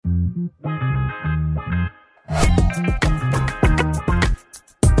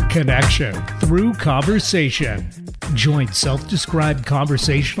Connection through conversation. Join self-described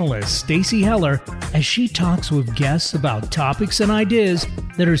conversationalist Stacy Heller as she talks with guests about topics and ideas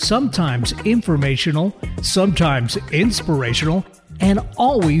that are sometimes informational, sometimes inspirational, and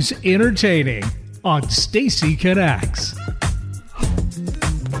always entertaining on Stacy Connects.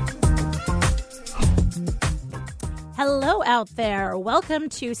 Hello out there. Welcome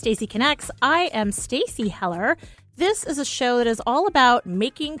to Stacy Connects. I am Stacy Heller. This is a show that is all about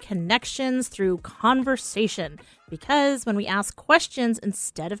making connections through conversation, because when we ask questions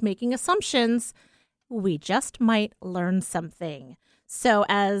instead of making assumptions, we just might learn something. So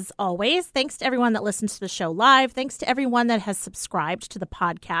as always, thanks to everyone that listens to the show live. Thanks to everyone that has subscribed to the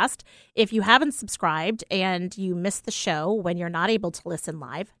podcast. If you haven't subscribed and you missed the show when you're not able to listen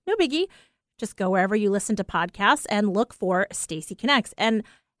live, no biggie. Just go wherever you listen to podcasts and look for Stacy Connects. And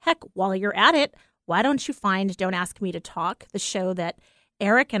heck, while you're at it, why don't you find Don't Ask Me to Talk, the show that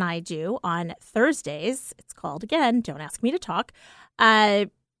Eric and I do on Thursdays. It's called, again, Don't Ask Me to Talk.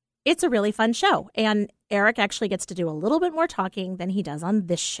 It's a really fun show. And Eric actually gets to do a little bit more talking than he does on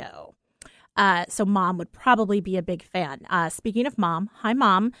this show. So Mom would probably be a big fan. Speaking of Mom, hi,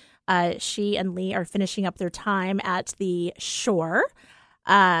 Mom. She and Lee are finishing up their time at the shore.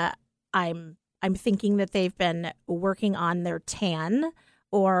 I'm thinking that they've been working on their tan,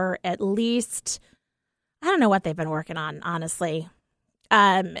 or at least, I don't know what they've been working on, honestly.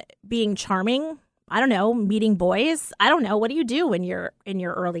 Being charming, I don't know, meeting boys. I don't know. What do you do when you're in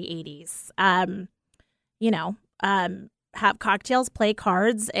your early 80s? Have cocktails, play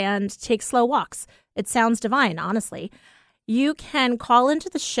cards, and take slow walks. It sounds divine, honestly. You can call into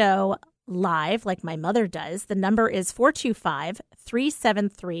the show live like my mother does. The number is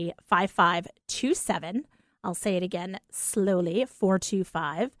 425-373-5527. I'll say it again slowly,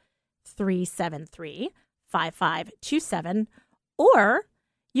 425-373-5527. Or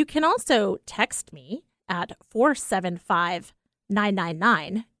you can also text me at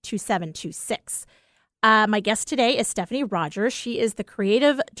 475-999-2726. My guest today is Stephanie Rogers. She is the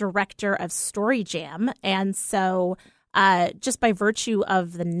creative director of Story Jam. And so just by virtue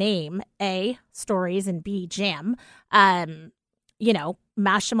of the name, A, stories, and B, jam, mash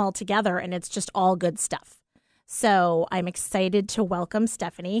them all together and it's just all good stuff. So I'm excited to welcome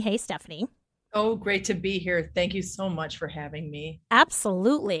Stephanie. Hey, Stephanie. Oh, great to be here. Thank you so much for having me.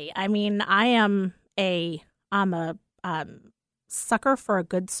 Absolutely. I mean, I'm a sucker for a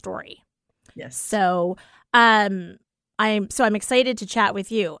good story. Yes. So I'm excited to chat with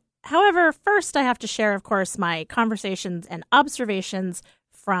you. However, first I have to share, of course, my conversations and observations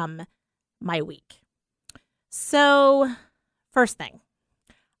from my week. So first thing,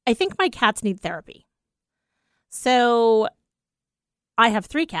 I think my cats need therapy. So I have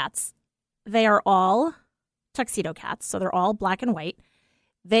 3 cats. They are all tuxedo cats, so they're all black and white.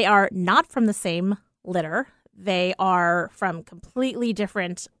 They are not from the same litter. They are from completely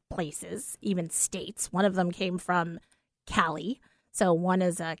different places, even states. One of them came from Cali. So one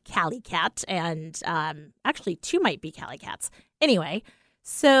is a Cali cat, and actually 2 might be Cali cats. Anyway,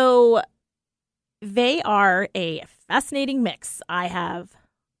 so they are a fascinating mix. I have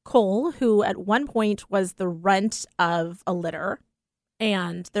Cole, who at one point was the runt of a litter,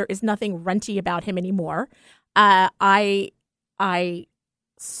 and there is nothing runty about him anymore. I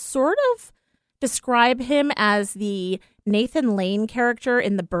sort of describe him as the Nathan Lane character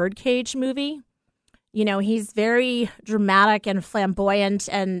in the Birdcage movie. You know, he's very dramatic and flamboyant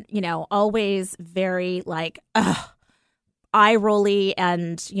and, always very eye-rolly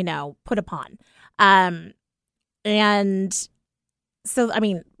and, put upon. And so, I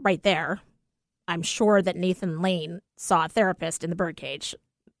mean, right there, I'm sure that Nathan Lane saw a therapist in the Birdcage.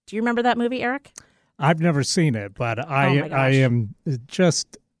 Do you remember that movie, Eric? I've never seen it, but I am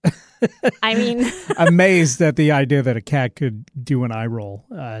just amazed at the idea that a cat could do an eye roll.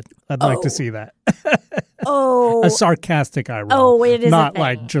 I'd like to see that. A sarcastic eye roll. Oh, it is not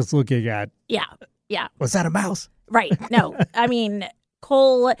like just looking at. Yeah. Was that a mouse? Right. No, I mean,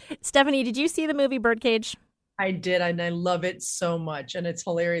 Cole, Stephanie, did you see the movie Birdcage? I did, and I love it so much. And it's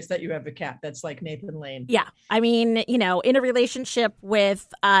hilarious that you have a cat that's like Nathan Lane. Yeah. I mean, in a relationship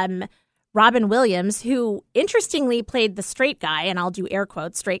with Robin Williams, who interestingly played the straight guy, and I'll do air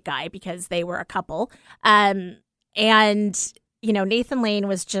quotes, straight guy, because they were a couple. And, Nathan Lane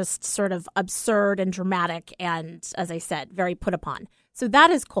was just sort of absurd and dramatic and, as I said, very put upon. So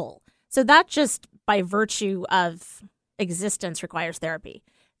that is Cole. So that just by virtue of existence requires therapy.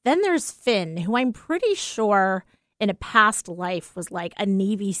 Then there's Finn, who I'm pretty sure in a past life was like a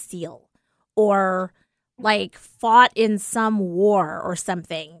Navy SEAL or like fought in some war or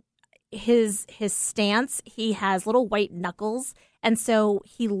something. his stance, he has little white knuckles, and so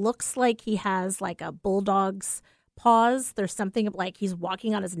he looks like he has like a bulldog's paws. There's something like he's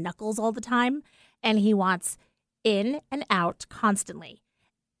walking on his knuckles all the time, and he wants in and out constantly.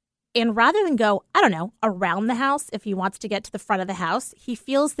 And rather than go, I don't know, around the house, if he wants to get to the front of the house, he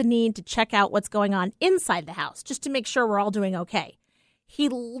feels the need to check out what's going on inside the house just to make sure we're all doing okay. He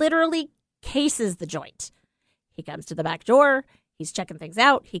literally cases the joint. He comes to the back door. He's checking things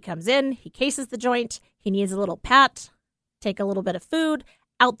out. He comes in. He cases the joint. He needs a little pat, take a little bit of food.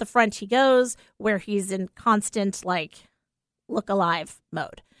 Out the front he goes, where he's in constant, like, look alive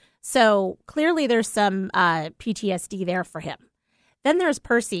mode. So clearly there's some PTSD there for him. Then there's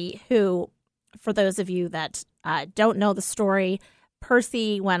Percy, who, for those of you that don't know the story,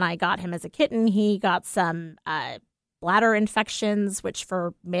 Percy, when I got him as a kitten, he got some bladder infections, which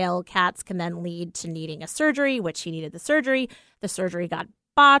for male cats can then lead to needing a surgery, which he needed the surgery. The surgery got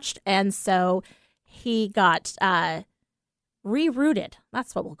botched, and so he got re-rooted.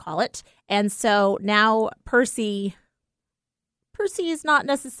 That's what we'll call it. And so now Percy is not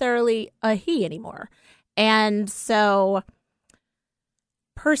necessarily a he anymore. And so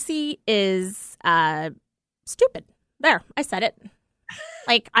Percy is stupid. There, I said it.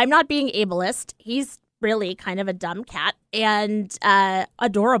 Like, I'm not being ableist. He's really kind of a dumb cat and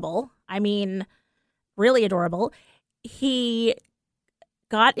adorable. I mean, really adorable. He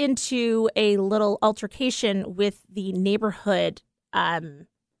got into a little altercation with the neighborhood coyote,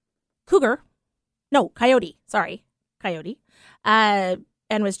 and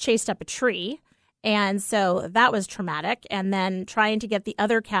was chased up a tree. And so that was traumatic. And then trying to get the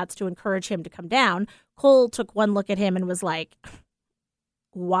other cats to encourage him to come down, Cole took one look at him and was like,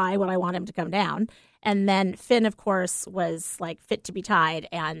 why would I want him to come down? And then Finn, of course, was like fit to be tied,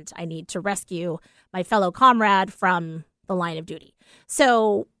 and I need to rescue my fellow comrade from the line of duty.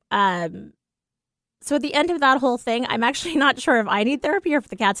 So at the end of that whole thing, I'm actually not sure if I need therapy or if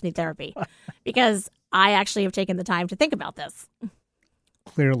the cats need therapy, because I actually have taken the time to think about this.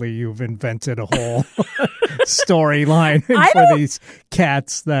 Clearly, you've invented a whole storyline for these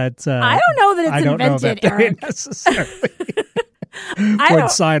cats that I don't know that it's invented, Eric. Necessarily would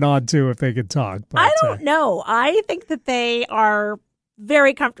sign on to if they could talk. But, I don't know. I think that they are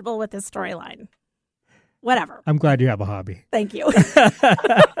very comfortable with this storyline. Whatever. I'm glad you have a hobby. Thank you.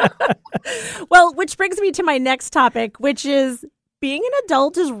 Well, which brings me to my next topic, which is being an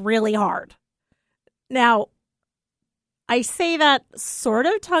adult is really hard. Now, I say that sort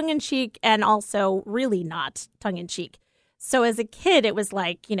of tongue-in-cheek and also really not tongue-in-cheek. So as a kid, it was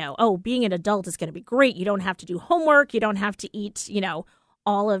like, being an adult is going to be great. You don't have to do homework. You don't have to eat,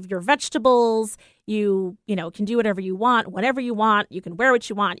 all of your vegetables. You can do whatever you want, whenever you want. You can wear what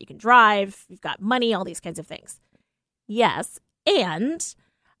you want. You can drive. You've got money, all these kinds of things. Yes. And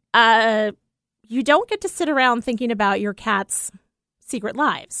you don't get to sit around thinking about your cat's secret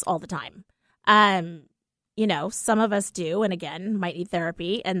lives all the time. Some of us do, and again, might need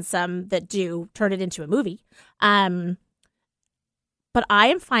therapy, and some that do turn it into a movie. But I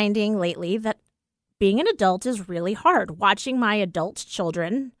am finding lately that being an adult is really hard. Watching my adult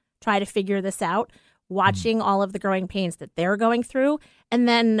children try to figure this out, watching all of the growing pains that they're going through, and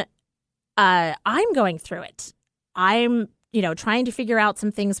then I'm going through it. I'm, trying to figure out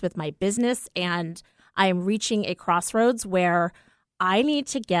some things with my business, and I'm reaching a crossroads where I need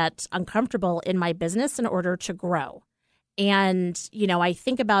to get uncomfortable in my business in order to grow. And, I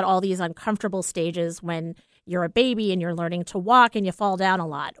think about all these uncomfortable stages when you're a baby and you're learning to walk and you fall down a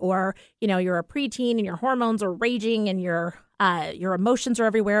lot, or, you're a preteen and your hormones are raging and your emotions are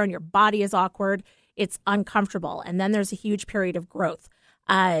everywhere and your body is awkward. It's uncomfortable. And then there's a huge period of growth.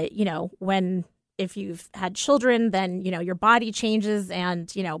 If you've had children, then, your body changes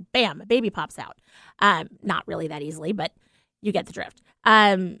and, bam, a baby pops out. Not really that easily, but you get the drift.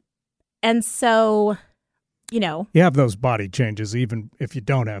 And so, you have those body changes even if you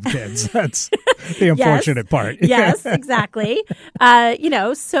don't have kids. That's the unfortunate part. Yes, exactly.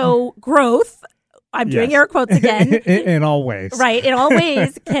 So growth, I'm doing air quotes again. In all ways. Right. In all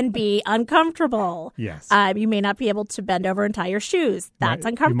ways can be uncomfortable. Yes. You may not be able to bend over and tie your shoes. That's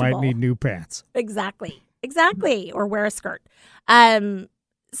uncomfortable. You might need new pants. Exactly. Or wear a skirt.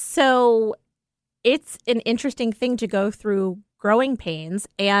 So it's an interesting thing to go through growing pains,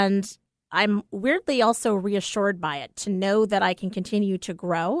 and I'm weirdly also reassured by it to know that I can continue to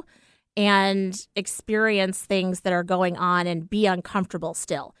grow and experience things that are going on and be uncomfortable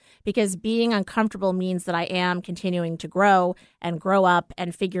still, because being uncomfortable means that I am continuing to grow and grow up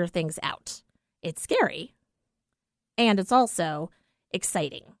and figure things out. It's scary, and it's also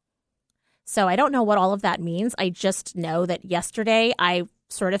exciting. So I don't know what all of that means. I just know that yesterday I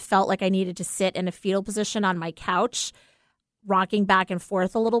sort of felt like I needed to sit in a fetal position on my couch, rocking back and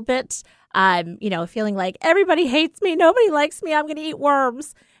forth a little bit, feeling like everybody hates me, nobody likes me, I'm going to eat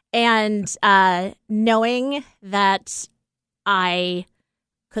worms. And knowing that I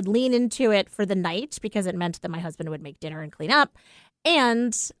could lean into it for the night because it meant that my husband would make dinner and clean up,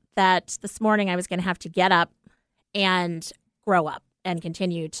 and that this morning I was going to have to get up and grow up and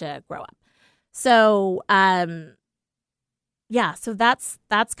continue to grow up. So, so that's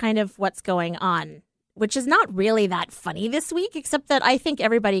kind of what's going on, which is not really that funny this week, except that I think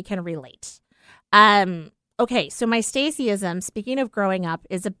everybody can relate. Okay, so my Stacyism, speaking of growing up,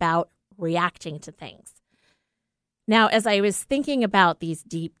 is about reacting to things. Now, as I was thinking about these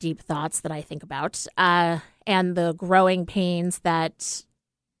deep, deep thoughts that I think about, and the growing pains that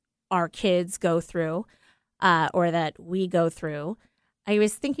our kids go through, or that we go through, I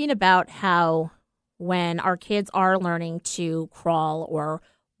was thinking about how when our kids are learning to crawl or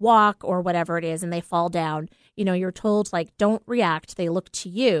walk or whatever it is and they fall down, you're told, like, don't react. They look to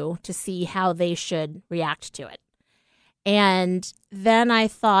you to see how they should react to it. And then I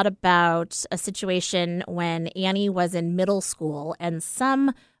thought about a situation when Annie was in middle school and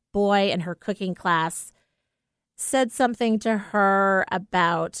some boy in her cooking class said something to her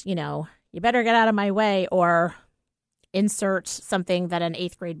about, you better get out of my way, or insert something that an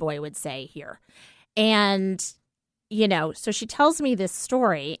 8th grade boy would say here. And, so she tells me this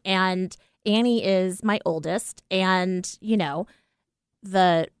story, and Annie is my oldest, and,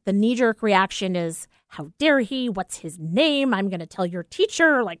 the knee-jerk reaction is, how dare he? What's his name? I'm going to tell your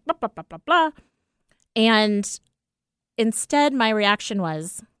teacher, like, blah, blah, blah, blah, blah. And instead, my reaction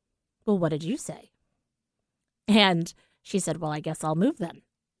was, well, what did you say? And she said, well, I guess I'll move then.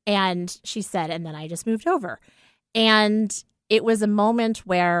 And she said, and then I just moved over. And it was a moment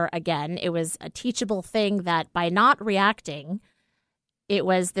where, again, it was a teachable thing that by not reacting, it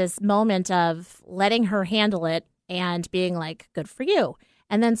was this moment of letting her handle it and being like, good for you.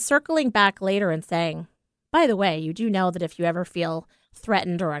 And then circling back later and saying, by the way, you do know that if you ever feel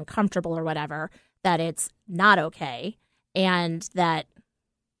threatened or uncomfortable or whatever, that it's not okay and that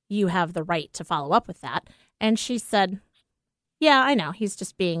you have the right to follow up with that. And she said, yeah, I know. He's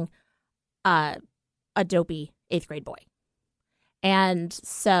just being a dopey 8th grade boy. And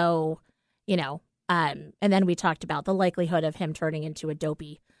so, and then we talked about the likelihood of him turning into a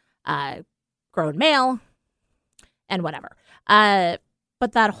dopey grown male and whatever. But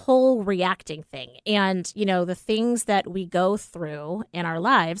that whole reacting thing and, the things that we go through in our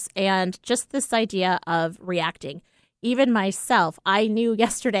lives and just this idea of reacting. Even myself, I knew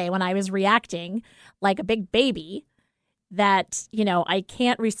yesterday when I was reacting like a big baby that, I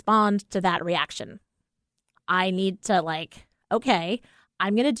can't respond to that reaction. I need to okay,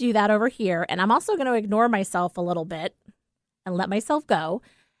 I'm going to do that over here. And I'm also going to ignore myself a little bit and let myself go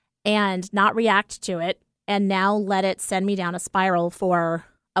and not react to it. And now let it send me down a spiral for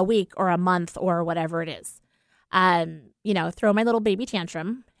a week or a month or whatever it is. Throw my little baby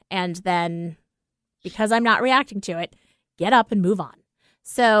tantrum. And then because I'm not reacting to it, get up and move on.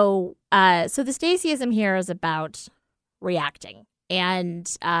 So the Stacyism here is about reacting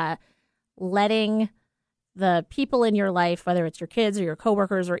and letting the people in your life, whether it's your kids or your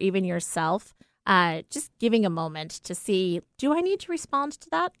coworkers or even yourself, just giving a moment to see, do I need to respond to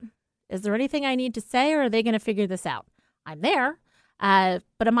that? Is there anything I need to say, or are they going to figure this out? I'm there,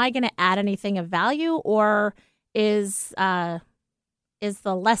 but am I going to add anything of value, or is the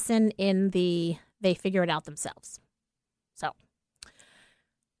lesson in the they figure it out themselves? So,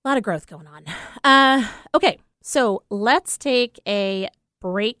 a lot of growth going on. Okay, so let's take a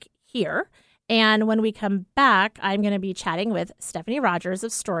break here. And when we come back, I'm going to be chatting with Stephanie Rogers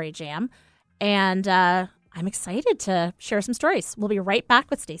of Story Jam. And I'm excited to share some stories. We'll be right back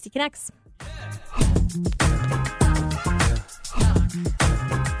with Stacy Connects.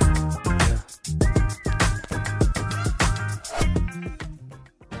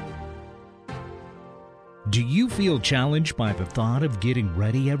 Do you feel challenged by the thought of getting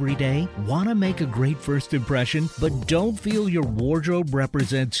ready every day? Want to make a great first impression, but don't feel your wardrobe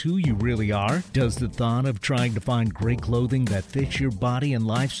represents who you really are? Does the thought of trying to find great clothing that fits your body and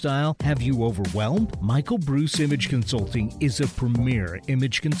lifestyle have you overwhelmed? Michael Bruce Image Consulting is a premier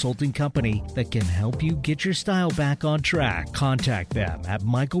image consulting company that can help you get your style back on track. Contact them at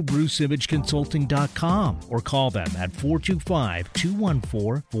michaelbruceimageconsulting.com or call them at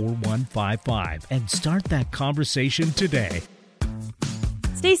 425-214-4155 and start that conversation today.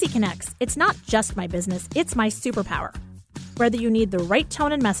 Stacy Connects. It's not just my business, it's my superpower. Whether you need the right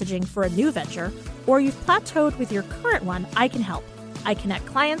tone and messaging for a new venture or you've plateaued with your current one, I can help. I connect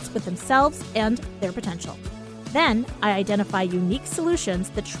clients with themselves and their potential. Then I identify unique solutions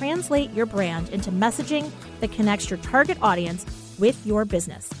that translate your brand into messaging that connects your target audience with your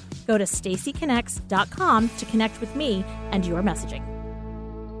business. Go to stacyconnects.com to connect with me and your messaging.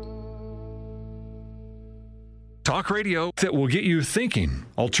 Talk radio that will get you thinking.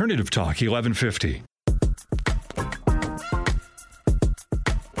 Alternative Talk 1150.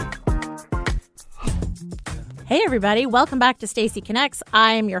 Hey everybody, welcome back to Stacy Connects.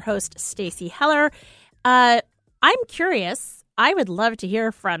 I am your host, Stacy Heller. I'm curious. I would love to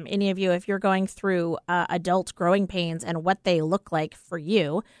hear from any of you if you're going through adult growing pains and what they look like for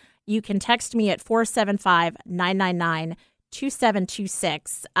you. You can text me at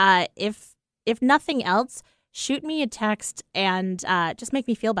 475-999-2726. If nothing else, shoot me a text and just make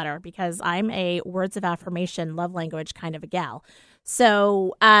me feel better because I'm a words of affirmation, love language kind of a gal.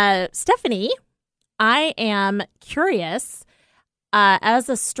 So, Stephanie, I am curious. As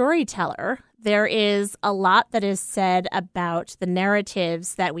a storyteller, there is a lot that is said about the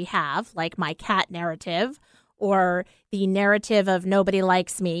narratives that we have, like my cat narrative or the narrative of nobody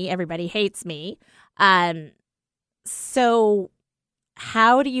likes me, everybody hates me. So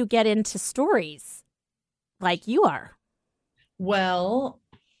how do you get into stories like you are? Well,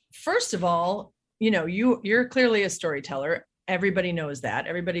 first of all, you're clearly a storyteller. Everybody knows that.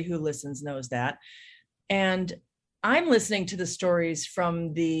 Everybody who listens knows that. And I'm listening to the stories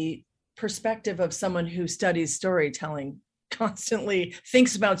from the perspective of someone who studies storytelling, constantly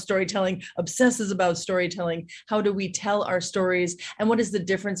thinks about storytelling, obsesses about storytelling. How do we tell our stories? And what is the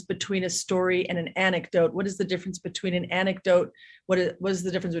difference between a story and an anecdote? What is the difference between an anecdote? What is the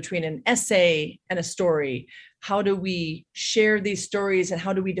difference between an essay and a story? How do we share these stories and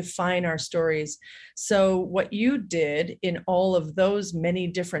how do we define our stories? So what you did in all of those many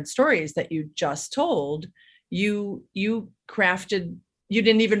different stories that you just told, you crafted. You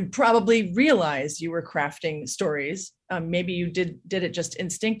didn't even probably realize you were crafting stories. Maybe you did it just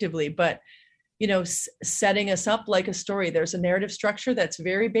instinctively, but setting us up like a story. There's a narrative structure that's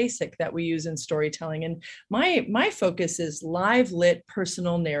very basic that we use in storytelling. And my focus is live lit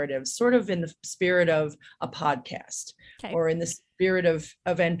personal narratives, sort of in the spirit of a podcast or in the spirit of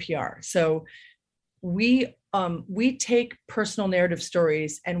NPR. So we take personal narrative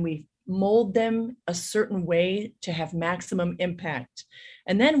stories and we mold them a certain way to have maximum impact.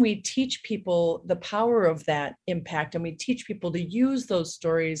 And then we teach people the power of that impact, and we teach people to use those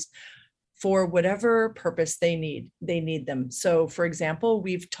stories for whatever purpose they need them. So for example,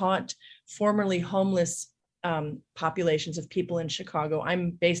 we've taught formerly homeless populations of people in Chicago.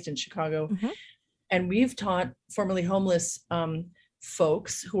 I'm based in Chicago. Mm-hmm. And we've taught formerly homeless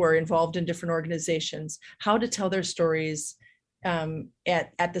folks who are involved in different organizations how to tell their stories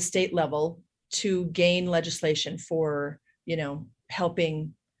at the state level to gain legislation for,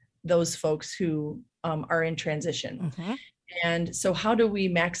 helping those folks who are in transition. Mm-hmm. And so how do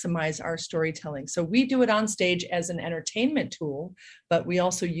we maximize our storytelling? So we do it on stage as an entertainment tool, but we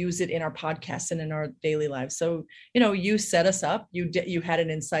also use it in our podcasts and in our daily lives. So, you set us up, you had an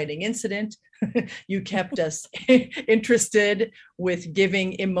inciting incident, you kept us interested with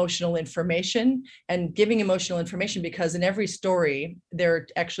giving emotional information because in every story, there are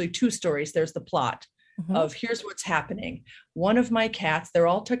actually two stories. There's the plot. Mm-hmm. Of here's what's happening. One of my cats, they're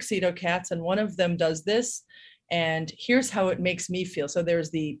all tuxedo cats, and one of them does this. And here's how it makes me feel. So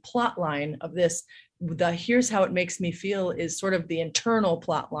there's the plot line of this. The here's how it makes me feel is sort of the internal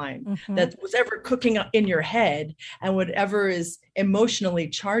plot line. Mm-hmm. That whatever cooking in your head and whatever is emotionally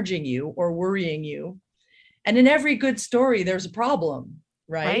charging you or worrying you. And in every good story, there's a problem,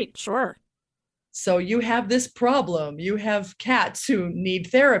 right? Right, sure. So you have this problem. You have cats who need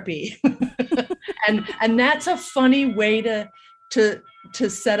therapy. and that's a funny way to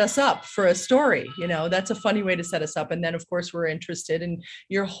set us up for a story. That's a funny way to set us up. And then of course we're interested, and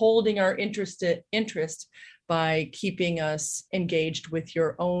you're holding our interest by keeping us engaged with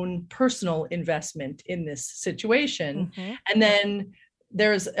your own personal investment in this situation. Mm-hmm. And then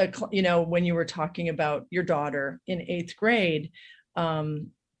there's when you were talking about your daughter in 8th grade,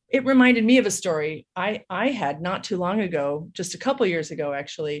 it reminded me of a story I had not too long ago, just a couple years ago,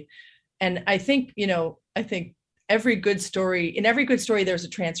 actually. And I think in every good story, there's a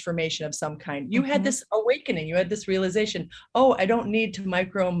transformation of some kind. You mm-hmm. had this awakening, you had this realization, I don't need to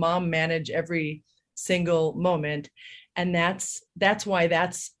mom manage every single moment. And that's why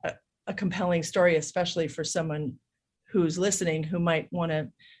that's a compelling story, especially for someone who's listening, who might want to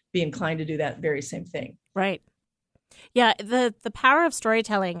be inclined to do that very same thing. Right. Yeah, the power of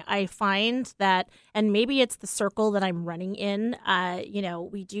storytelling, I find that, and maybe it's the circle that I'm running in,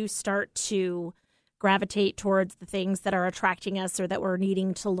 we do start to gravitate towards the things that are attracting us or that we're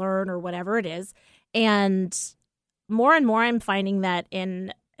needing to learn or whatever it is. And more and more I'm finding that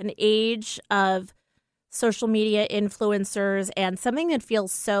in an age of social media influencers and something that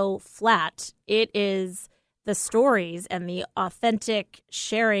feels so flat, it is the stories and the authentic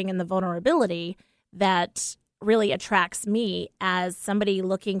sharing and the vulnerability that really attracts me as somebody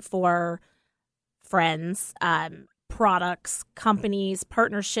looking for friends, products, companies,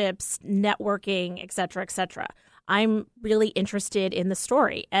 partnerships, networking, et cetera, et cetera. I'm really interested in the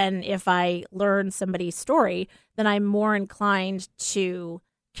story. And if I learn somebody's story, then I'm more inclined to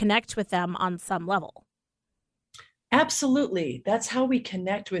connect with them on some level. Absolutely. That's how we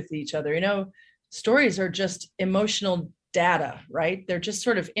connect with each other. Stories are just emotional data, right? They're just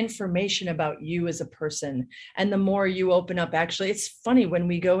sort of information about you as a person. And the more you open up, actually, it's funny when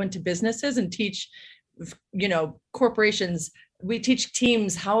we go into businesses and teach, corporations, we teach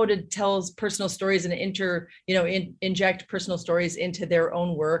teams how to tell personal stories and inject personal stories into their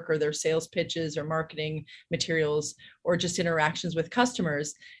own work or their sales pitches or marketing materials or just interactions with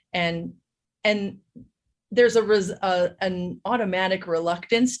customers. And there's an automatic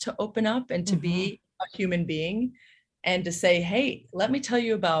reluctance to open up and to be a human being and to say, hey, let me tell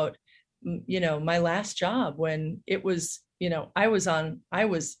you about, my last job when it was, I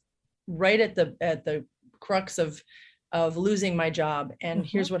was right at the crux of losing my job. And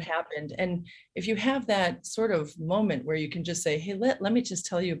here's what happened. And if you have that sort of moment where you can just say, hey, let me just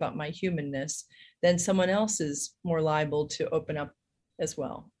tell you about my humanness, then someone else is more liable to open up as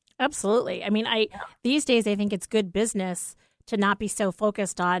well. Absolutely. I mean, these days, I think it's good business to not be so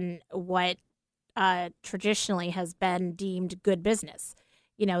focused on what traditionally has been deemed good business.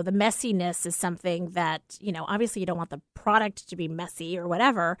 The messiness is something that, obviously you don't want the product to be messy or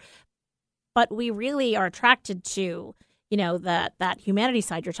whatever, but we really are attracted to, that humanity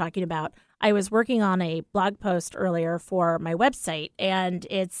side you're talking about. I was working on a blog post earlier for my website, and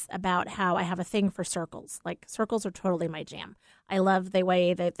it's about how I have a thing for circles. Like, circles are totally my jam. I love the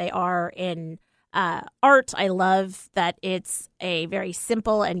way that they are in art. I love that it's a very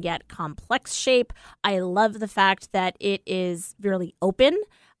simple and yet complex shape. I love the fact that it is really open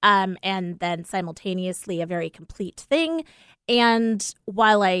and then simultaneously a very complete thing. And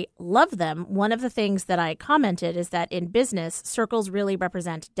while I love them, one of the things that I commented is that in business, circles really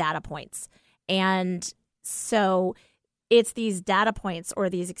represent data points. And so it's these data points or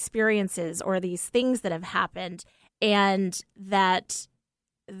these experiences or these things that have happened, and that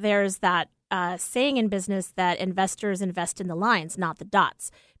there's that saying in business that investors invest in the lines, not the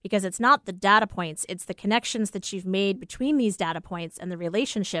dots, because it's not the data points, it's the connections that you've made between these data points and the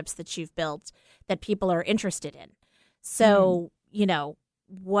relationships that you've built that people are interested in. So,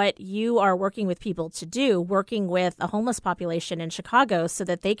 what you are working with people to do, working with a homeless population in Chicago so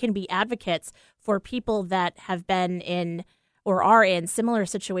that they can be advocates for people that have been in or are in similar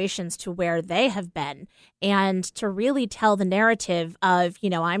situations to where they have been, and to really tell the narrative of,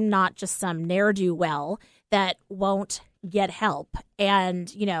 I'm not just some ne'er-do-well that won't get help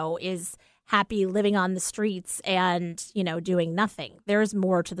and, is happy living on the streets and, doing nothing. There's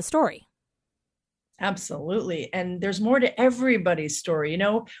more to the story. Absolutely. And there's more to everybody's story.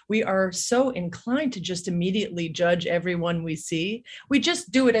 We are so inclined to just immediately judge everyone we see. We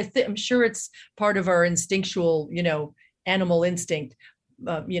just do it. I'm sure it's part of our instinctual, animal instinct,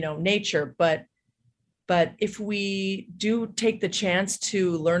 nature. But if we do take the chance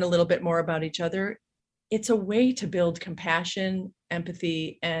to learn a little bit more about each other, it's a way to build compassion,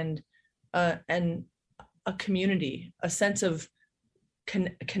 empathy, and a community, a sense of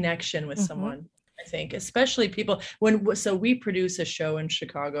connection with someone. I think, especially people so we produce a show in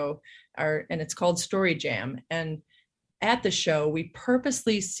Chicago, and it's called Story Jam. And at the show, we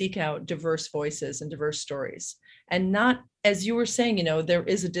purposely seek out diverse voices and diverse stories. And not, as you were saying, there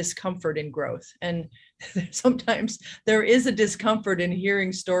is a discomfort in growth. And sometimes there is a discomfort in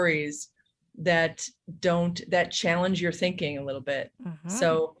hearing stories that challenge your thinking a little bit.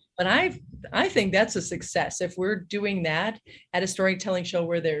 So, but I think that's a success if we're doing that at a storytelling show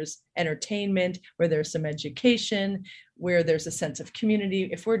where there's entertainment, where there's some education, where there's a sense of community.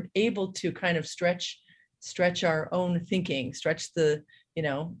 If we're able to kind of stretch our own thinking, stretch the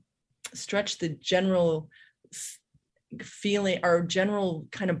general feeling, our general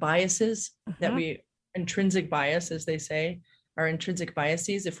kind of biases that intrinsic bias, as they say, our intrinsic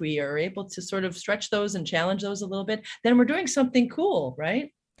biases, if we are able to sort of stretch those and challenge those a little bit, then we're doing something cool,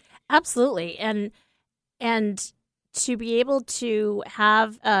 right? Absolutely. And to be able to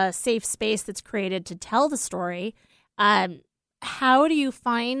have a safe space that's created to tell the story, how do you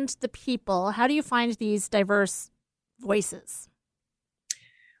find the people? How do you find these diverse voices?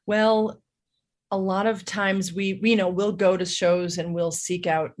 Well, a lot of times we'll go to shows and we'll seek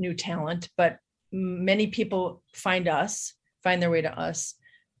out new talent, but many people find their way to us.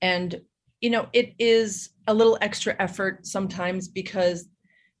 And, it is a little extra effort sometimes because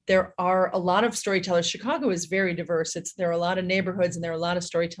there are a lot of storytellers. Chicago is very diverse. There are a lot of neighborhoods and there are a lot of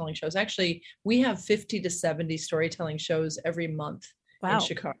storytelling shows. Actually, we have 50 to 70 storytelling shows every month in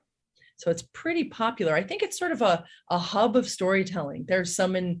Chicago. So it's pretty popular. I think it's sort of a hub of storytelling. There's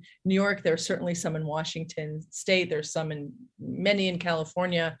some in New York. There's certainly some in Washington State. There's many in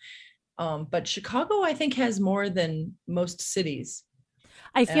California. But Chicago, I think, has more than most cities.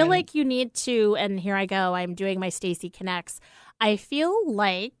 I feel like you need to, and here I go, I'm doing my Stacy Connects. I feel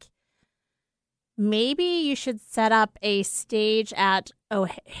like maybe you should set up a stage at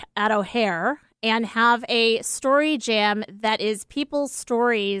O'Hare and have a story jam that is people's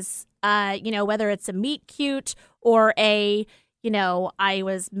stories, whether it's a meet cute or I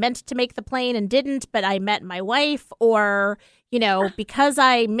was meant to make the plane and didn't, but I met my wife, or, because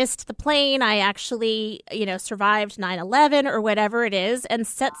I missed the plane, I actually, survived 9/11 or whatever it is, and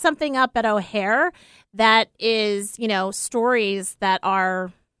set something up at O'Hare that is, stories that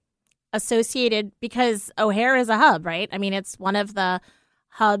are associated, because O'Hare is a hub, right? I mean, it's one of the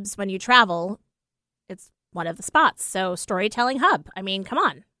hubs when you travel. It's one of the spots. So storytelling hub. I mean, come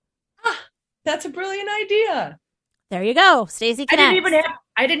on. That's a brilliant idea. There you go, Stacy Connects.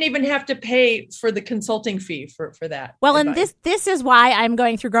 I didn't even have to pay for the consulting fee for that. Well, advice. And this is why I'm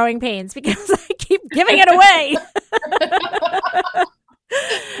going through growing pains, because I keep giving it away.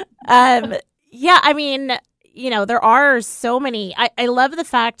 I mean, there are so many. I love the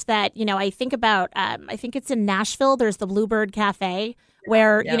fact that, I think about, I think it's in Nashville, there's the Bluebird Cafe,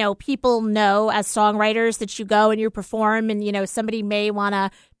 where, people know as songwriters that you go and you perform and, somebody may want to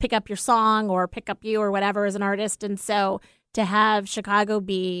pick up your song or pick up you or whatever as an artist. And so to have Chicago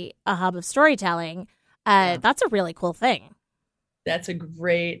be a hub of storytelling, that's a really cool thing. That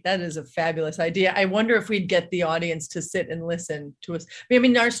is a fabulous idea. I wonder if we'd get the audience to sit and listen to us. I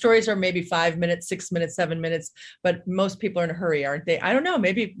mean, our stories are maybe 5 minutes, 6 minutes, 7 minutes, but most people are in a hurry, aren't they? I don't know.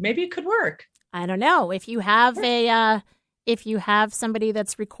 Maybe it could work. I don't know. If you have if you have somebody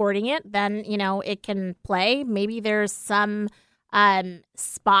that's recording it, then, it can play. Maybe there's some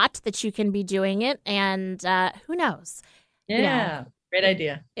spot that you can be doing it. And who knows? Yeah, great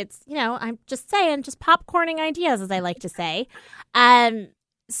idea. It's, I'm just saying, just popcorning ideas, as I like to say.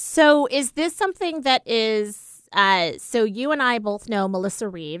 So is this something that is, so you and I both know Melissa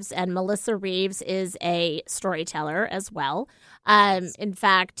Reeves, and Melissa Reeves is a storyteller as well. In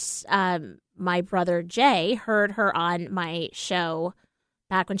fact, my brother Jay heard her on my show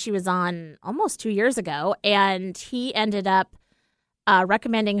back when she was on almost 2 years ago, and he ended up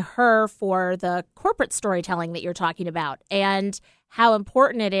recommending her for the corporate storytelling that you're talking about, and how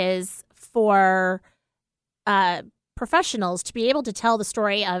important it is for professionals to be able to tell the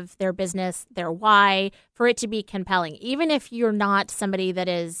story of their business, their why, for it to be compelling. Even if you're not somebody that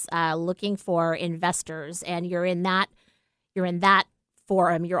is looking for investors and you're in that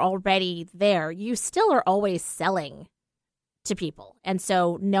forum, you're already there, you still are always selling to people. And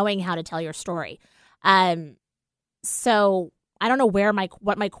so knowing how to tell your story. So I don't know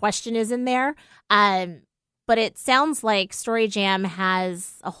what my question is in there, but it sounds like Story Jam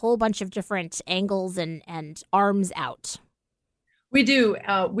has a whole bunch of different angles and arms out. We do.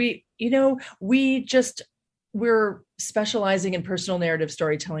 We're specializing in personal narrative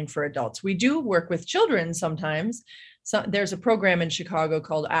storytelling for adults. We do work with children sometimes. So there's a program in Chicago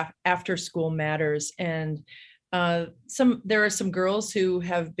called After School Matters, and there are some girls who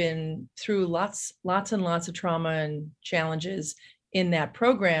have been through lots and lots of trauma and challenges in that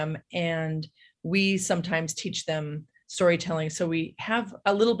program, and we sometimes teach them storytelling. So we have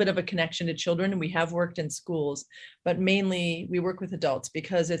a little bit of a connection to children, and we have worked in schools, but mainly we work with adults,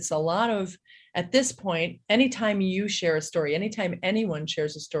 because it's a lot of, at this point, anytime you share a story, anytime anyone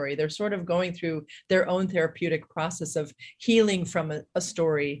shares a story, they're sort of going through their own therapeutic process of healing from a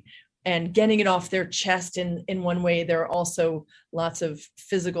story and getting it off their chest in one way. There are also lots of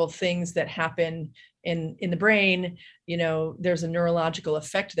physical things that happen in the brain. There's a neurological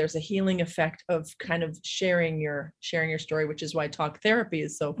effect. There's a healing effect of kind of sharing your story, which is why talk therapy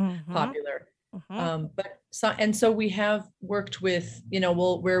is so popular. So we have worked with,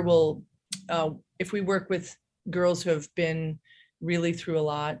 if we work with girls who have been really through a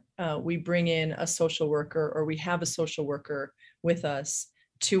lot, we bring in a social worker, or we have a social worker with us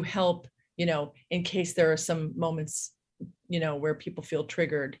to help, in case there are some moments, where people feel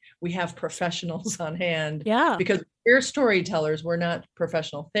triggered. We have professionals on hand, because we're storytellers. We're not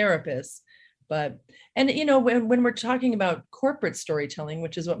professional therapists, And when we're talking about corporate storytelling,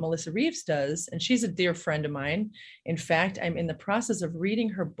 which is what Melissa Reeves does, and she's a dear friend of mine. In fact, I'm in the process of reading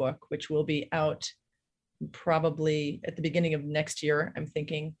her book, which will be out probably at the beginning of next year. I'm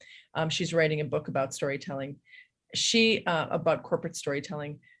thinking she's writing a book about storytelling. About corporate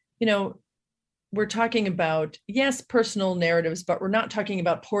storytelling. We're talking about, yes, personal narratives, but we're not talking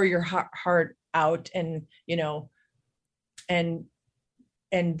about pour your heart out and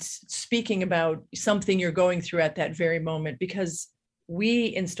speaking about something you're going through at that very moment, because we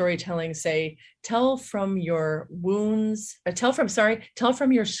in storytelling say, tell from your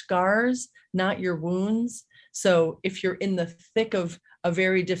scars, not your wounds. So if you're in the thick of a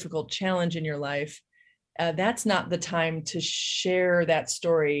very difficult challenge in your life, that's not the time to share that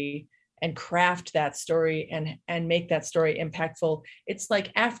story and craft that story and make that story impactful. It's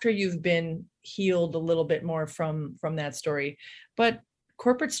like after you've been healed a little bit more from that story. But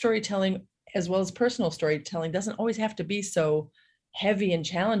corporate storytelling, as well as personal storytelling, doesn't always have to be so heavy and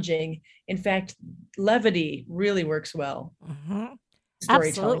challenging. In fact, levity really works well. Mm-hmm.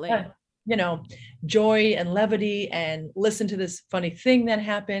 Storytelling. Absolutely. Joy and levity, and listen to this funny thing that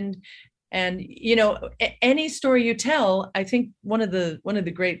happened. And any story you tell, I think one of the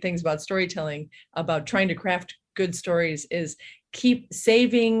great things about storytelling, about trying to craft good stories, is keep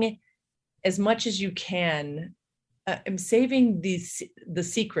saving as much as you can. I'm saving the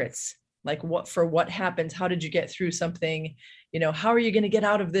secrets, like what happens, how did you get through something, how are you going to get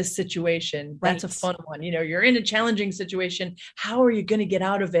out of this situation? Right. That's a fun one. You're in a challenging situation, how are you going to get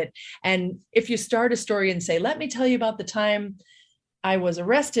out of it? And if you start a story and say, let me tell you about the time I was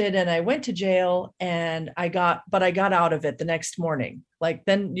arrested and I went to jail and I got out of it the next morning, like,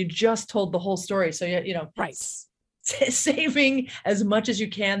 then you just told the whole story. So right. Saving as much as you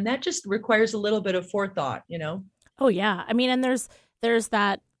can, that just requires a little bit of forethought. Oh yeah. I mean, and there's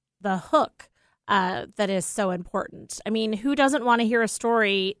the hook that is so important. I mean, who doesn't want to hear a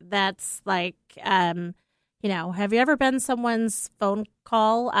story that's like, have you ever been someone's phone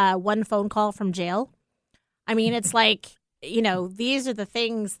call, one phone call from jail? I mean, it's like, these are the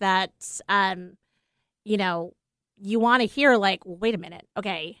things that, you want to hear, like, well, wait a minute.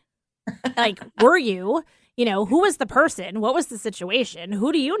 Okay. Like, were you, who was the person? What was the situation?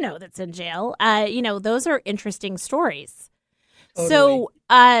 Who do you know that's in jail? Those are interesting stories. Totally. So,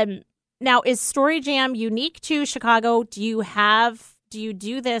 now is Story Jam unique to Chicago? Do you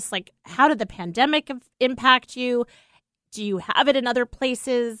do this? Like, how did the pandemic impact you? Do you have it in other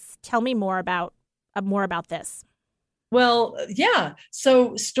places? Tell me more about this. Well, yeah.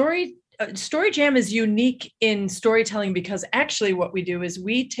 So Story Jam is unique in storytelling because actually what we do is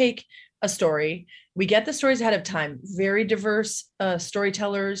we take a story, we get the stories ahead of time, very diverse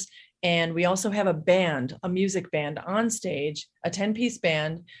storytellers, and we also have a music band on stage, a 10-piece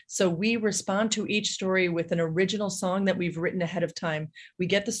band. So we respond to each story with an original song that we've written ahead of time. We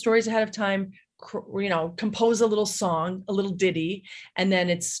get the stories ahead of time, compose a little song, a little ditty, and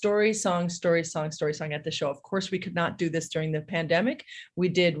then it's story, song at the show. Of course, we could not do this during the pandemic. We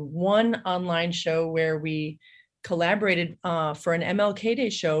did one online show where we collaborated for an MLK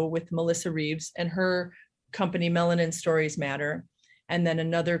Day show with Melissa Reeves and her company, Melanin Stories Matter, and then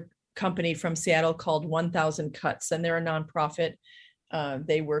another company from Seattle called 1000 Cuts, and they're a nonprofit.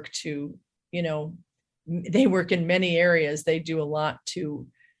 They work in many areas. They do a lot to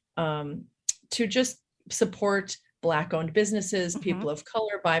just support Black-owned businesses, mm-hmm. people of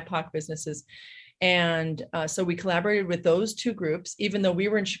color, BIPOC businesses. And so we collaborated with those two groups, even though we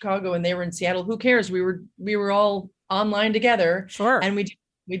were in Chicago and they were in Seattle. Who cares? We were all online together. Sure. And we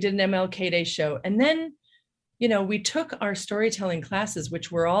did an MLK Day show. And then, we took our storytelling classes,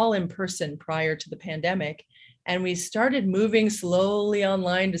 which were all in person prior to the pandemic, and we started moving slowly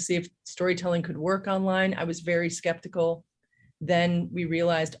online to see if storytelling could work online. I was very skeptical. Then we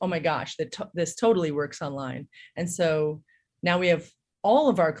realized, oh my gosh, this totally works online. And so now we have all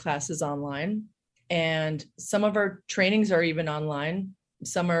of our classes online, and some of our trainings are even online.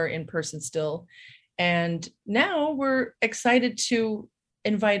 Some are in person still. And now we're excited to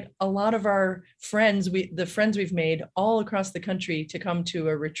invite a lot of our friends, the friends we've made all across the country, to come to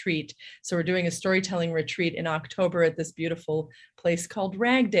a retreat. So we're doing a storytelling retreat in October at this beautiful place called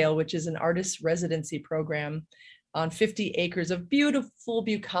Ragdale, which is an artist residency program on 50 acres of beautiful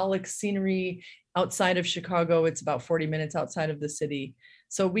bucolic scenery outside of Chicago. It's about 40 minutes outside of the city.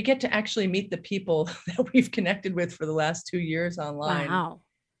 So we get to actually meet the people that we've connected with for the last 2 years online. Wow.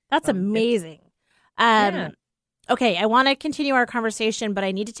 That's amazing. Yeah. Okay, I want to continue our conversation, but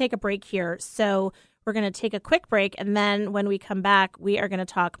I need to take a break here. So we're going to take a quick break, and then when we come back, we are going to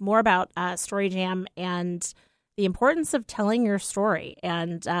talk more about Story Jam and the importance of telling your story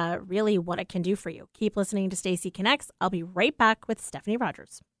and really what it can do for you. Keep listening to Stacy Connects. I'll be right back with Stephanie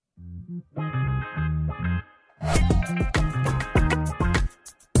Rogers.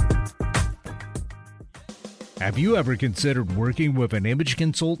 Have you ever considered working with an image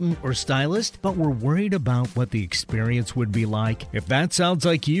consultant or stylist, but were worried about what the experience would be like? If that sounds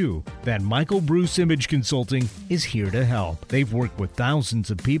like you, then Michael Bruce Image Consulting is here to help. They've worked with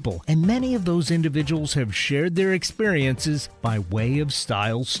thousands of people, and many of those individuals have shared their experiences by way of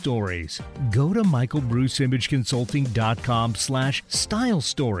style stories. Go to michaelbruceimageconsulting.com/style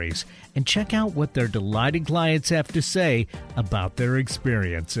stories and check out what their delighted clients have to say about their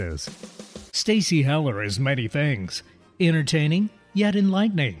experiences. Stacy Heller is many things, entertaining yet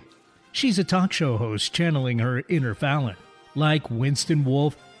enlightening. She's a talk show host channeling her inner Fallon. Like Winston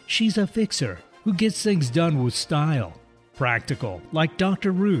Wolfe, she's a fixer who gets things done with style. Practical, like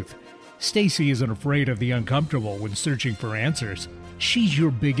Dr. Ruth. Stacy isn't afraid of the uncomfortable when searching for answers. She's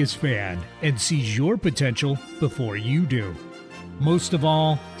your biggest fan and sees your potential before you do. Most of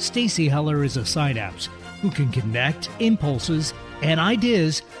all, Stacy Heller is a synapse who can connect impulses and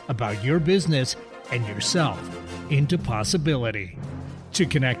ideas about your business and yourself into possibility. To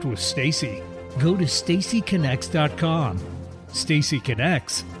connect with Stacy, go to stacyconnects.com. Stacy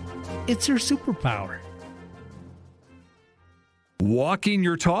Connects. It's her superpower. Walking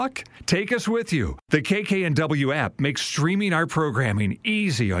your talk? Take us with you. The KKNW app makes streaming our programming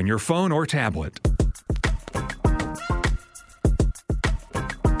easy on your phone or tablet.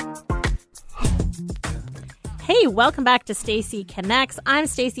 Hey, welcome back to Stacy Connects. I'm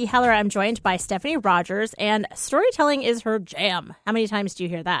Stacy Heller. I'm joined by Stephanie Rogers, and storytelling is her jam. How many times do you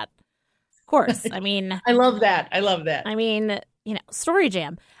hear that? Of course. I mean, I love that. I mean, story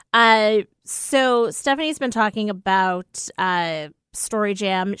jam. So Stephanie's been talking about Story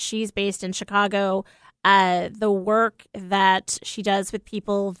Jam. She's based in Chicago. The work that she does with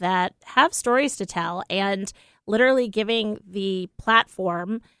people that have stories to tell and literally giving the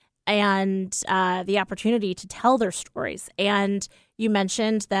platform and the opportunity to tell their stories. And you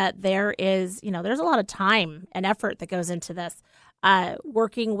mentioned that there's a lot of time and effort that goes into this,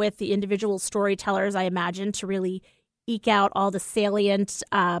 working with the individual storytellers, I imagine, to really eke out all the salient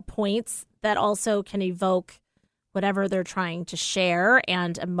points that also can evoke whatever they're trying to share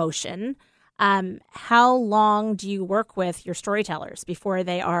and emotion. How long do you work with your storytellers before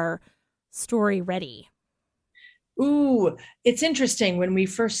they are story ready? Ooh, it's interesting. When we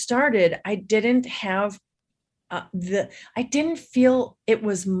first started, I didn't have I didn't feel it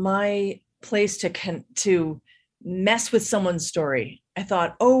was my place to mess with someone's story. I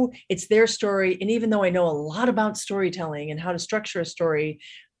thought, oh, it's their story. And even though I know a lot about storytelling and how to structure a story,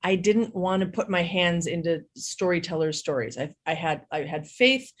 I didn't want to put my hands into storytellers' stories. I had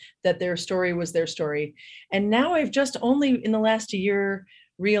faith that their story was their story. And now I've just only in the last year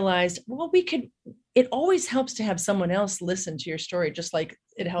realized, well, it always helps to have someone else listen to your story, just like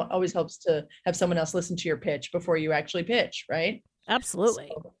it always helps to have someone else listen to your pitch before you actually pitch, right? Absolutely.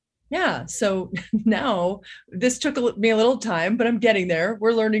 So now this took me a little time, but I'm getting there.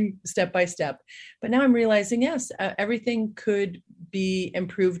 We're learning step by step. But now I'm realizing, yes, everything could be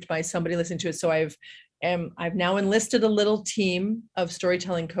improved by somebody listening to it. So I've now enlisted a little team of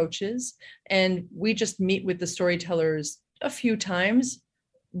storytelling coaches, and we just meet with the storytellers a few times.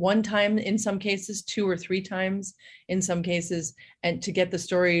 One time in some cases, 2 or 3 times in some cases, and to get the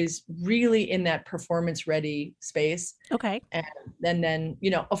stories really in that performance ready space. Okay. And then,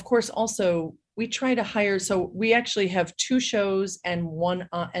 of course, also we try to hire. So we actually have 2 shows and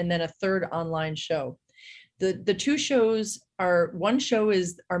and then a third online show. The 2 shows one show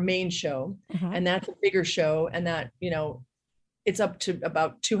is our main show, and that's a bigger show. And that, it's up to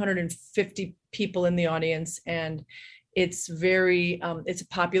about 250 people in the audience. And it's it's a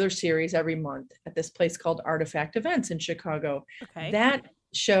popular series every month at this place called Artifact Events in Chicago. Okay. At that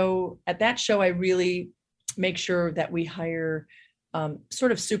show, I really make sure that we hire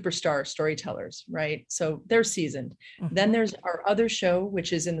sort of superstar storytellers, right? So they're seasoned. Then there's our other show,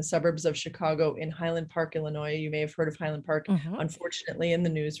 which is in the suburbs of Chicago in Highland Park, Illinois. You may have heard of Highland Park, unfortunately, in the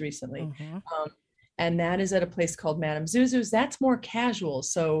news recently. And that is at a place called Madame Zuzu's. That's more casual.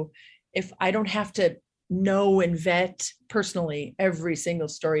 So if I don't have to know and vet personally every single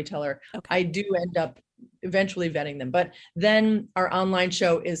storyteller, I do end up eventually vetting them. But then our online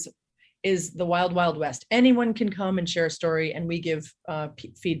show is the Wild Wild West. Anyone can come and share a story, and we give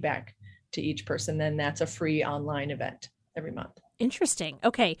feedback to each person. Then that's a free online event every month. Interesting.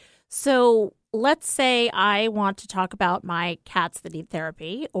 Okay. So let's say I want to talk about my cats that need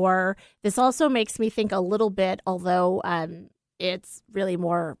therapy, or this also makes me think a little bit, although it's really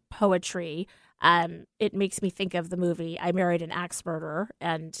more poetry, it makes me think of the movie I Married an Axe Murderer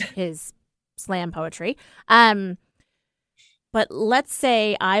and his slam poetry. But let's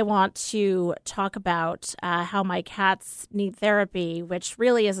say I want to talk about how my cats need therapy, which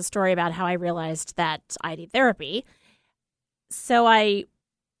really is a story about how I realized that I need therapy. So I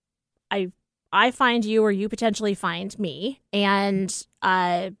find you, or you potentially find me, and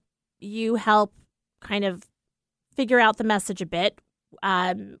you help kind of figure out the message a bit,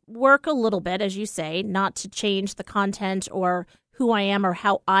 work a little bit, as you say, not to change the content or who I am or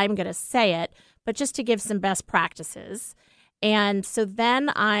how I'm going to say it, but just to give some best practices. And so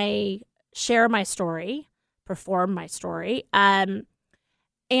then I share my story, perform my story. And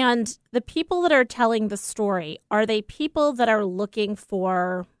the people that are telling the story, are they people that are looking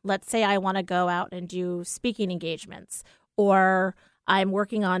for, let's say I want to go out and do speaking engagements, or I'm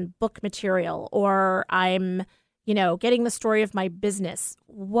working on book material, or I'm, getting the story of my business.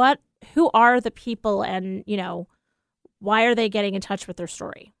 Who are the people, and, why are they getting in touch with their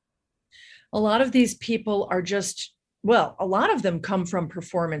story? A lot of these people are a lot of them come from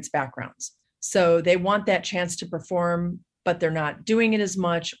performance backgrounds. So they want that chance to perform, but they're not doing it as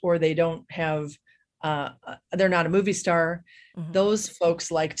much, or they don't have, they're not a movie star. Mm-hmm. Those folks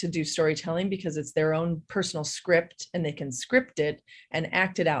like to do storytelling because it's their own personal script and they can script it and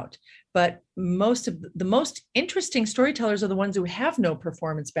act it out. But most of the most interesting storytellers are the ones who have no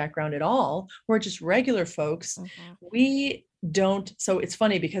performance background at all, who are just regular folks. Mm-hmm. We don't. So it's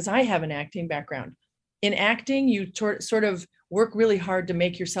funny because I have an acting background. In acting, you sort of work really hard to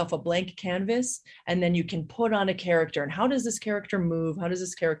make yourself a blank canvas, and then you can put on a character. And how does this character move? How does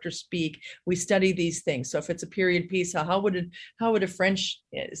this character speak? We study these things. So if it's a period piece, how would a French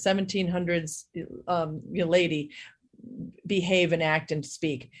 1700s lady behave and act and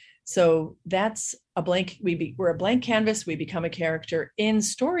speak? So that's a blank. We're a blank canvas. We become a character. In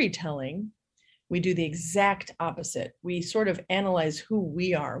storytelling, we do the exact opposite. We sort of analyze who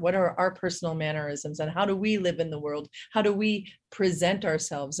we are, what are our personal mannerisms, and how do we live in the world? How do we present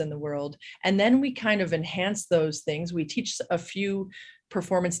ourselves in the world? And then we kind of enhance those things. We teach a few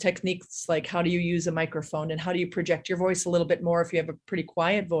performance techniques, like how do you use a microphone and how do you project your voice a little bit more if you have a pretty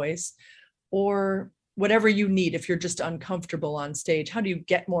quiet voice, or whatever you need if you're just uncomfortable on stage. How do you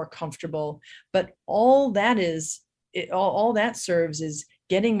get more comfortable? But all that serves is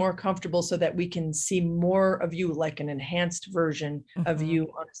getting more comfortable so that we can see more of you, like an enhanced version of you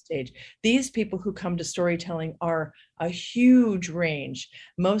on a stage. These people who come to storytelling are a huge range.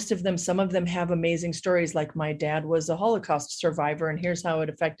 Most of them, some of them have amazing stories, like my dad was a Holocaust survivor and here's how it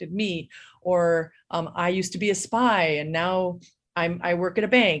affected me. Or I used to be a spy and now I work at a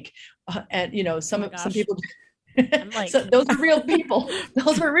bank. And some people so those are real people.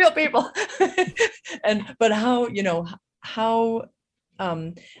 Those are real people. But how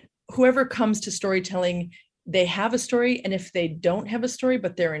whoever comes to storytelling, they have a story. And if they don't have a story,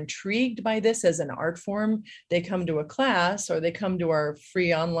 but they're intrigued by this as an art form, they come to a class or they come to our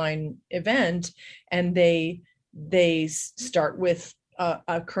free online event, and they start with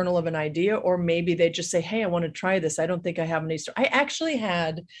a kernel of an idea, or maybe they just say, hey, I want to try this. I don't think I have any story. I actually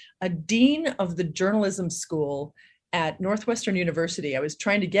had a dean of the journalism school at Northwestern University. I was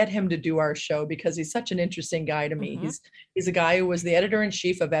trying to get him to do our show because he's such an interesting guy to me. Mm-hmm. He's a guy who was the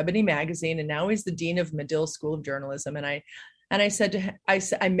editor-in-chief of Ebony Magazine, and now he's the dean of Medill School of Journalism. And I said to him,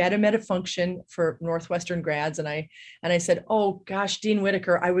 I met him at a function for Northwestern grads, and I said, oh gosh, Dean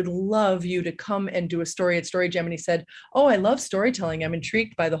Whitaker, I would love you to come and do a story at Story Jam. And he said, oh, I love storytelling. I'm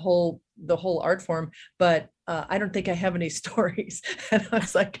intrigued by the whole art form, but I don't think I have any stories. And I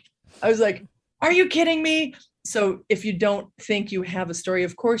was like, are you kidding me? So if you don't think you have a story,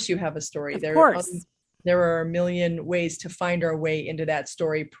 of course you have a story. Of course. There are a million ways to find our way into that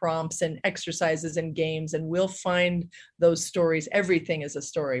story, prompts and exercises and games, and we'll find those stories. Everything is a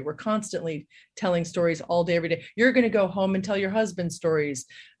story. We're constantly telling stories all day, every day. You're going to go home and tell your husband stories,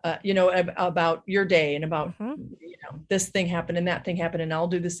 about your day and about, this thing happened and that thing happened, and I'll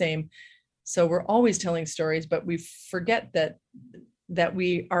do the same. So we're always telling stories, but we forget that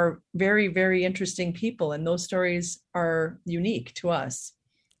we are very, very interesting people, and those stories are unique to us.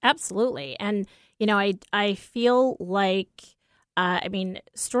 Absolutely. And, I feel like,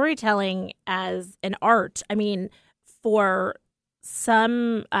 storytelling as an art, for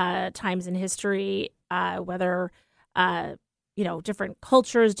some times in history, whether, different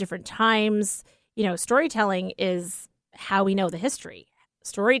cultures, different times, storytelling is how we know the history.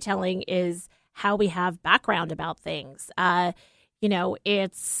 Storytelling is how we have background about things.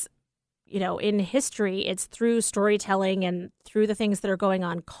 It's, in history, it's through storytelling and through the things that are going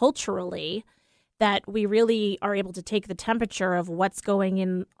on culturally that we really are able to take the temperature of what's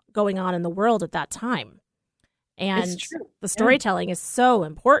going going on in the world at that time. And It's true. the storytelling is so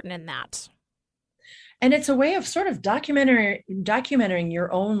important in that. And it's a way of sort of documenting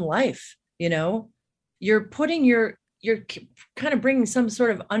your own life. You're kind of bringing some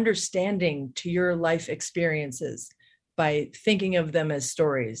sort of understanding to your life experiences by thinking of them as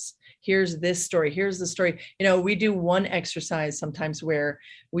stories. Here's this story. Here's the story. We do one exercise sometimes where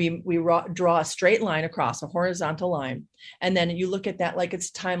we draw a straight line across, a horizontal line. And then you look at that like it's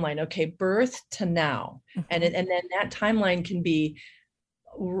timeline. Okay, birth to now. Mm-hmm. And then that timeline can be,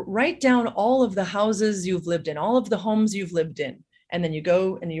 write down all of the houses you've lived in, all of the homes you've lived in. And then you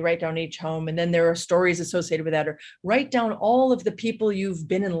go and you write down each home, and then there are stories associated with that, or write down all of the people you've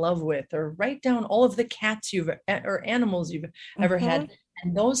been in love with, or write down all of the cats or animals you've ever had.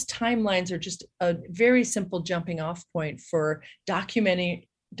 And those timelines are just a very simple jumping off point for documenting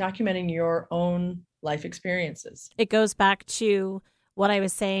your own life experiences. It goes back to what I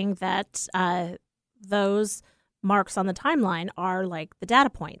was saying, that those marks on the timeline are like the data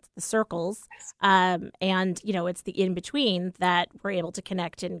points, the circles. And, it's the in-between that we're able to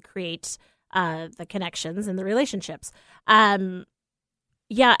connect and create the connections and the relationships. I mean,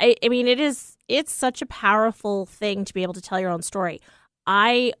 it's such a powerful thing to be able to tell your own story.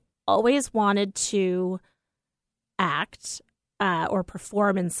 I always wanted to act or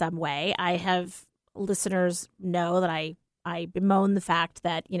perform in some way. I have listeners know that I bemoan the fact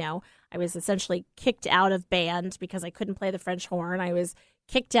that, I was essentially kicked out of band because I couldn't play the French horn. I was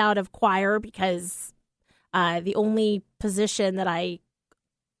kicked out of choir because the position that I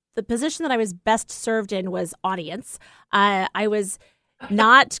was best served in was audience. I was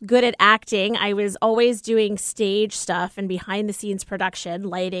not good at acting. I was always doing stage stuff and behind the scenes production,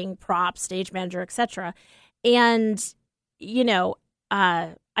 lighting, props, stage manager, etc. And,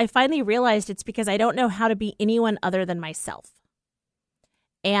 I finally realized it's because I don't know how to be anyone other than myself.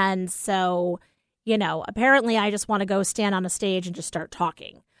 And so, apparently I just want to go stand on a stage and just start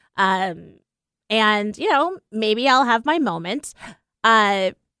talking. Maybe I'll have my moment.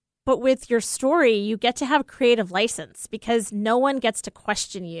 But with your story, you get to have creative license because no one gets to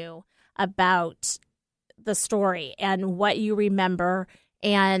question you about the story and what you remember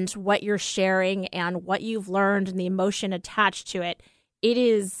and what you're sharing and what you've learned and the emotion attached to it. It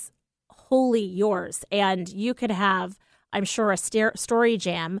is wholly yours. And you could have, I'm sure, a story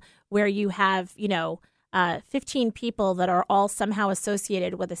jam where you have, 15 people that are all somehow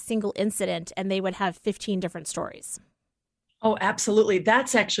associated with a single incident, and they would have 15 different stories. Oh, absolutely.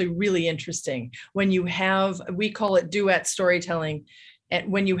 That's actually really interesting. When you have, we call it duet storytelling. And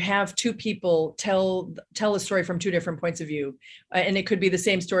when you have two people tell a story from two different points of view, and it could be the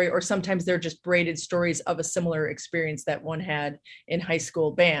same story, or sometimes they're just braided stories of a similar experience that one had in high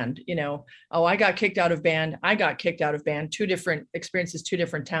school band. I got kicked out of band. I got kicked out of band. Two different experiences, two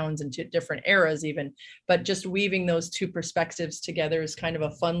different towns, and two different eras even. But just weaving those two perspectives together is kind of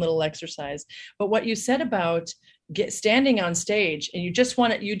a fun little exercise. But what you said about standing on stage, and you just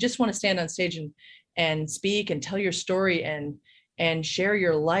want to stand on stage and speak and tell your story and share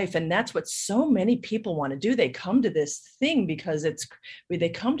your life. And that's what so many people want to do. They come to this thing because they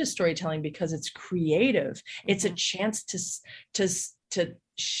come to storytelling because it's creative. It's a chance to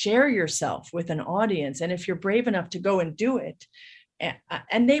share yourself with an audience. And if you're brave enough to go and do it,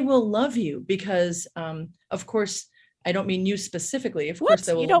 and they will love you because, of course, I don't mean you specifically. Of course,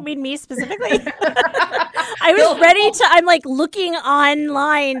 you don't mean me specifically? I was ready to, I'm like looking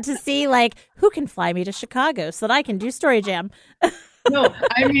online to see like who can fly me to Chicago so that I can do Story Jam. No,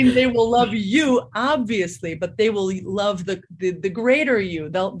 I mean, they will love you, obviously, but they will love the greater you.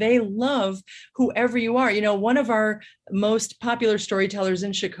 They love whoever you are. One of our most popular storytellers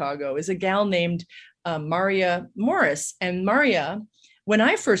in Chicago is a gal named Maria Morris. And Maria, when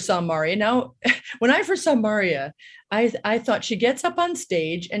I first saw Maria, I thought she gets up on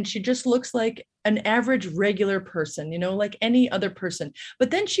stage and she just looks like an average regular person, like any other person.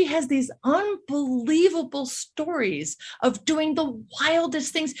 But then she has these unbelievable stories of doing the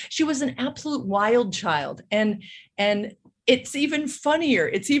wildest things. She was an absolute wild child. And it's even funnier.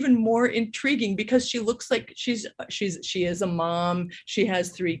 It's even more intriguing because she looks like she is a mom. She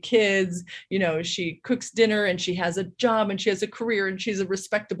has 3 kids, she cooks dinner and she has a job and she has a career and she's a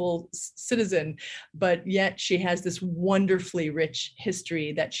respectable citizen, but yet she has this wonderfully rich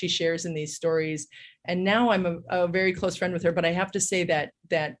history that she shares in these stories. And now I'm a very close friend with her, but I have to say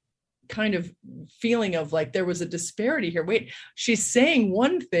that kind of feeling of like there was a disparity here. Wait, she's saying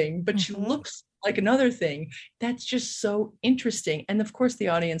one thing, but she looks like another thing. That's just so interesting. And of course the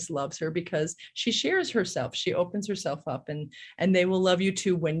audience loves her because she shares herself. She opens herself up, and they will love you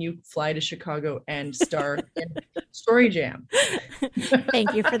too when you fly to Chicago and star in Story Jam.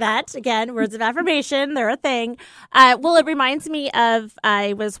 Thank you for that. Again, words of affirmation, they're a thing. Well, it reminds me of,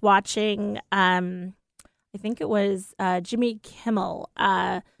 I was watching, I think it was Jimmy Kimmel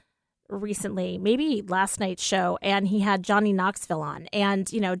recently, maybe last night's show, and he had Johnny Knoxville on. And,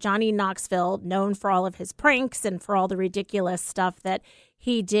 Johnny Knoxville, known for all of his pranks and for all the ridiculous stuff that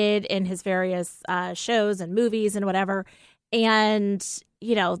he did in his various shows and movies and whatever. And,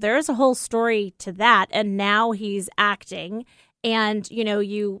 there's a whole story to that. And now he's acting. And,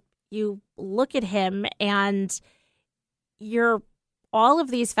 you look at him and you're all of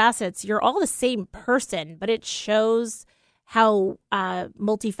these facets, you're all the same person, but it shows how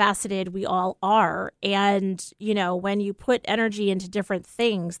multifaceted we all are. And, when you put energy into different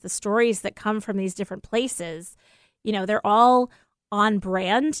things, the stories that come from these different places, they're all on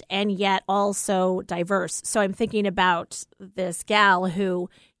brand and yet also diverse. So I'm thinking about this gal who,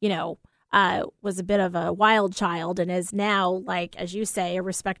 was a bit of a wild child and is now, like, as you say, a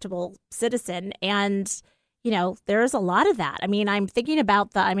respectable citizen. And there's a lot of that. I mean, I'm thinking about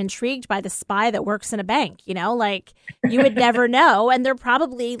I'm intrigued by the spy that works in a bank, like you would never know. And they're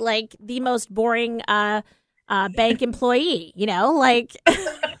probably like the most boring bank employee, like.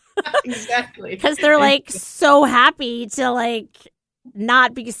 Exactly. Because they're like so happy to like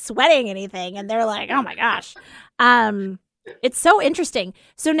not be sweating anything. And they're like, oh my gosh. It's so interesting.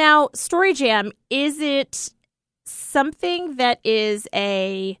 So now Story Jam, is it something that is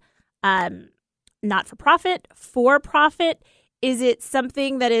a not-for-profit, for-profit? Is it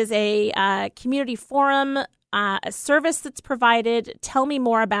something that is a community forum, a service that's provided? Tell me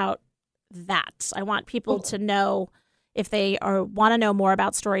more about that. I want people to know, if they want to know more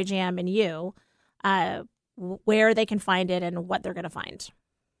about Story Jam and you, where they can find it and what they're going to find.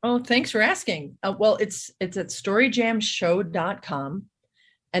 Oh, thanks for asking. Well, it's at storyjamshow.com.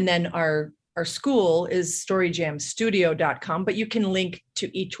 And then our school is storyjamstudio.com, but you can link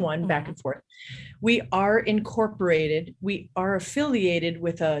to each one back and forth. We are incorporated. We are affiliated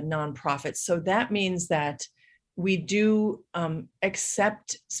with a nonprofit. So that means that we do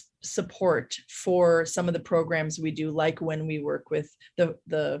accept support for some of the programs we do, like when we work with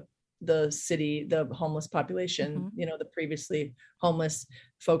the city, the homeless population, the previously homeless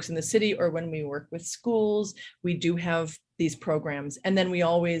folks in the city, or when we work with schools, we do have these programs. And then we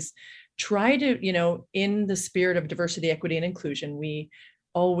always try to, in the spirit of diversity, equity, and inclusion, we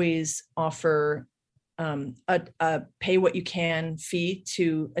always offer a pay what you can fee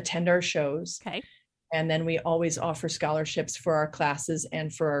to attend our shows. Okay. And then we always offer scholarships for our classes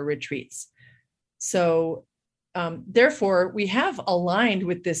and for our retreats. So therefore, we have aligned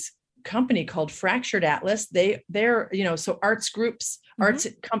with this company called Fractured Atlas. They're so arts groups, arts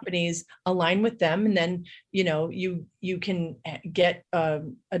companies align with them, and then you can get a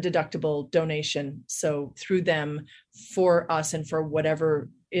deductible donation, so through them, for us and for whatever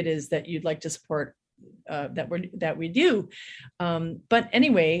it is that you'd like to support that we do. But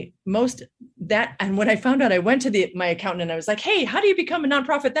anyway, and when I found out, I went to my accountant and I was like, hey, how do you become a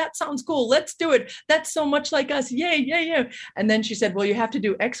nonprofit? That sounds cool. Let's do it. That's so much like us. Yay, yay, yay. And then she said, well, you have to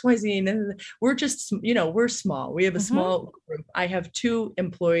do X, Y, Z. And then we're just, we're small. We have a small group. I have 2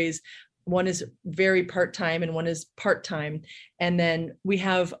 employees. One is very part-time and one is part-time. And then we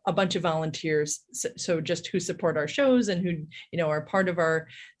have a bunch of volunteers. So just who support our shows and who, are part of our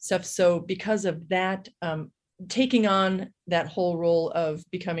stuff. So because of that, taking on that whole role of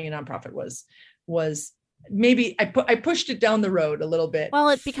becoming a nonprofit was maybe I pushed it down the road a little bit. Well,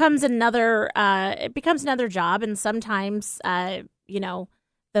 it becomes another job. And sometimes,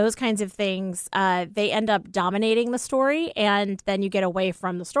 those kinds of things, they end up dominating the story, and then you get away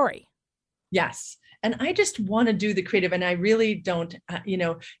from the story. Yes. And I just want to do the creative, and I really don't,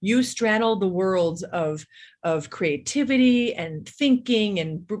 you straddle the worlds of creativity and thinking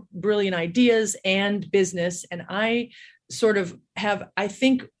and brilliant ideas and business. And I sort of have, I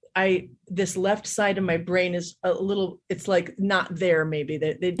think this left side of my brain is a little, it's like not there. Maybe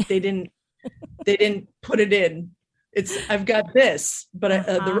they didn't put it in. I've got this, but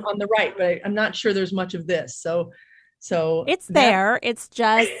on the right, but I'm not sure there's much of this. So it's there. It's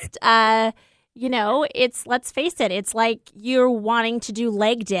just, let's face it, it's like you're wanting to do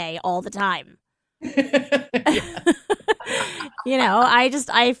leg day all the time.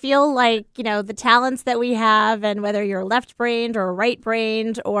 I feel like, the talents that we have, and whether you're left-brained or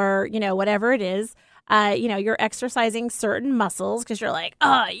right-brained or, whatever it is, you're exercising certain muscles because you're like,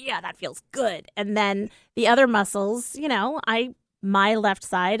 oh, yeah, that feels good. And then the other muscles, my left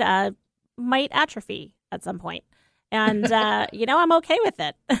side, might atrophy at some point. And, I'm okay with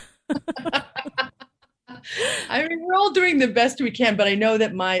it. I mean, we're all doing the best we can, but I know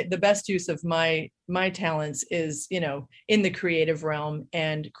that the best use of my talents is, in the creative realm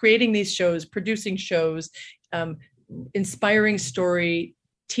and creating these shows, producing shows, inspiring story,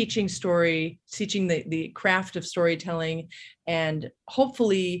 teaching the craft of storytelling, and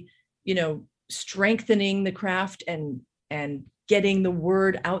hopefully, strengthening the craft and getting the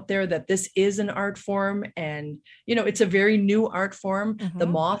word out there that this is an art form. And, it's a very new art form. Mm-hmm. The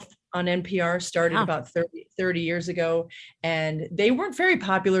Moth on NPR started about 30 years ago, and they weren't very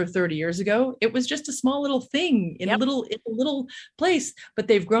popular 30 years ago. It was just a small little thing in a little place, but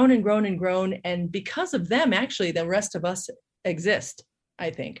they've grown and grown and grown. And because of them, actually, the rest of us exist, I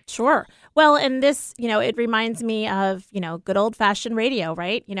think. Sure. Well, and this, it reminds me of, good old fashioned radio,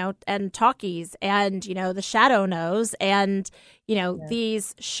 right? And talkies and, the Shadow Knows and,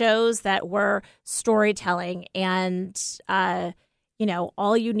 these shows that were storytelling and,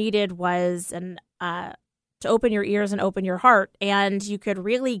 all you needed was to open your ears and open your heart, and you could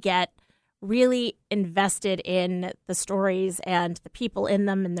really get really invested in the stories and the people in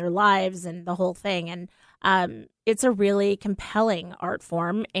them and their lives and the whole thing. And it's a really compelling art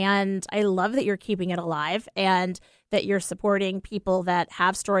form, and I love that you're keeping it alive and that you're supporting people that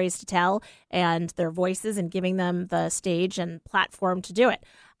have stories to tell and their voices and giving them the stage and platform to do it.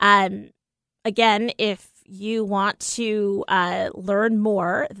 Again, if you want to learn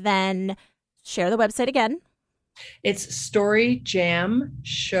more, then share the website again. It's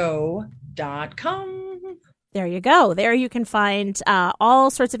storyjamshow.com. There you go. There you can find all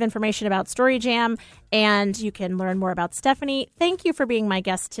sorts of information about Story Jam, and you can learn more about Stephanie. Thank you for being my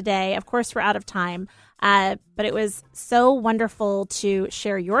guest today. Of course, we're out of time, but it was so wonderful to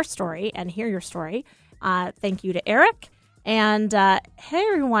share your story and hear your story. Thank you to Eric. And hey,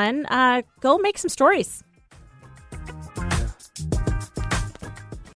 everyone, go make some stories.